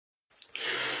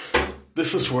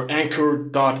This is for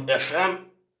Anchor.fm.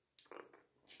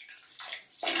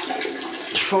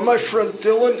 From my friend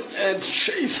Dylan and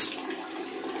Chase.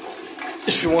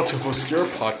 If you want to host your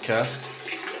podcast,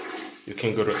 you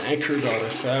can go to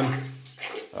Anchor.fm.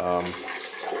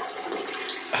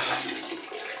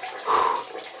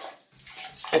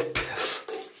 And piss.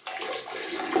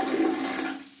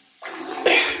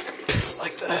 Piss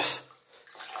like this.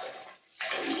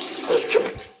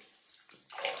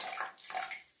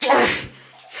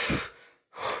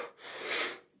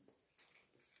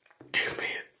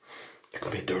 You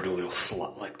can be a dirty little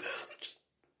slut like this.